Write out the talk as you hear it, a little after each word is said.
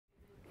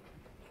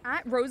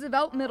At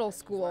Roosevelt Middle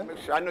School,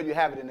 I know you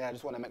have it in there, I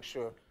just want to make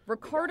sure.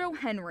 Ricardo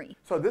Henry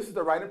So this is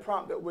the writing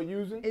prompt that we're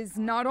using. is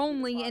not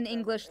only an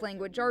English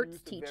language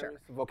arts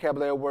teacher,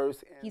 Vocabulary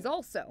words. he's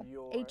also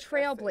a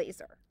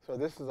trailblazer. So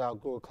this is our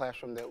Google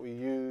Classroom that we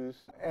use.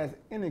 As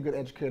any good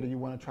educator, you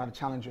want to try to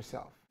challenge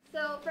yourself.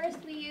 So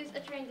first we use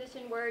a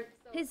transition word.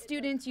 His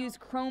students use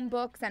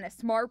Chromebooks and a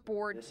smart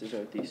board This is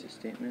our thesis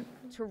statement.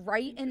 to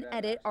write and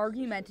edit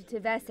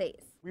argumentative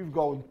essays. We've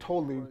gone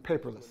totally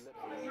paperless.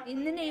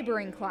 In the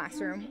neighboring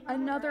classroom,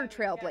 another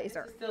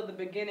trailblazer, Still the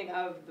beginning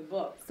of the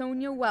book.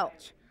 Sonia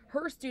Welch.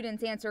 Her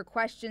students answer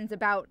questions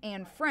about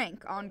Anne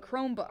Frank on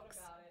Chromebooks.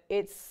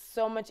 It's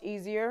so much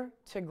easier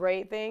to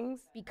grade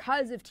things.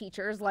 Because of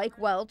teachers like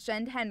Welch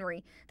and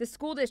Henry, the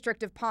school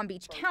district of Palm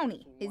Beach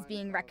County is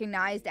being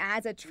recognized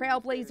as a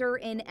trailblazer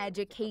in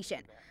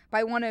education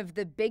by one of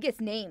the biggest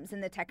names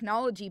in the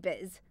technology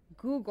biz,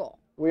 Google.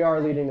 We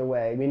are leading the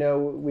way. We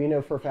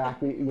know for a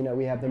fact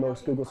we have the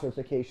most Google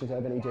certifications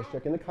of any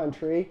district in the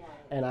country,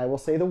 and I will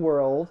say the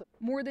world.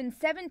 More than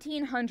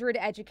 1,700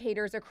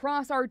 educators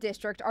across our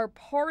district are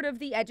part of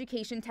the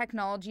Education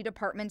Technology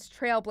Department's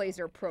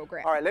Trailblazer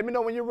program. All right, let me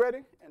know when you're ready.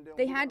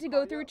 They had to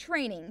go through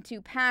training to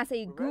pass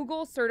a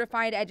Google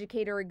Certified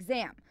Educator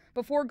exam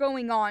before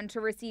going on to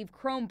receive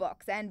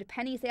Chromebooks and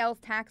penny sales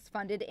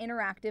tax-funded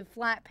interactive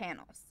flat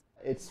panels.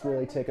 It's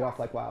really taken off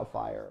like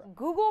wildfire.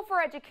 Google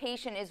for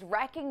Education is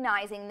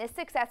recognizing this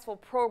successful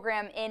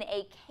program in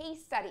a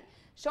case study,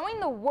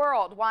 showing the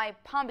world why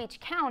Palm Beach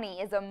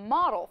County is a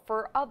model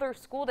for other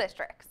school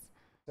districts.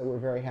 So we're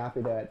very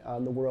happy that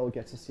the world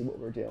gets to see what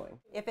we're doing.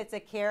 If it's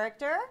a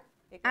character,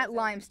 At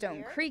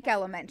Limestone Creek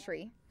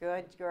Elementary,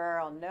 good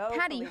girl, no.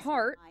 Patty policeman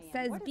Hart lion.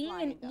 says What does being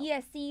lion an go?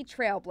 ESE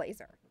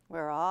trailblazer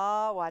We're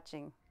all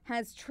watching.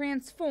 has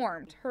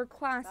transformed her All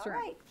classroom.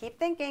 right, keep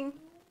thinking.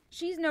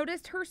 She's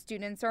noticed her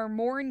students are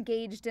more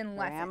engaged in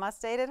lessons Grandma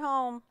stayed at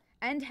home.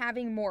 and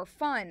having more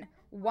fun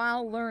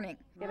while learning,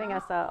 Giving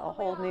us a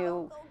whole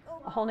new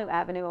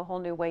avenue, a whole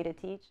new way to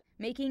teach.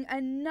 making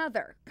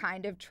another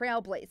kind of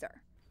trailblazer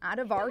out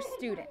of our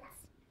students.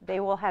 They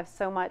will have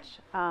so much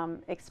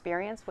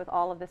experience with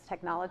all of this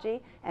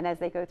technology, and as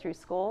they go through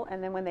school,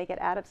 and then when they get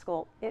out of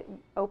school, it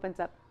opens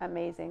up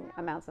amazing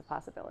amounts of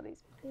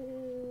possibilities.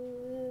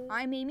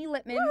 I'm Amy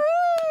Littman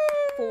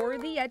for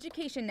the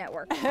Education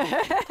Network,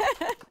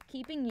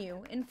 keeping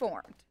you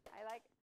informed.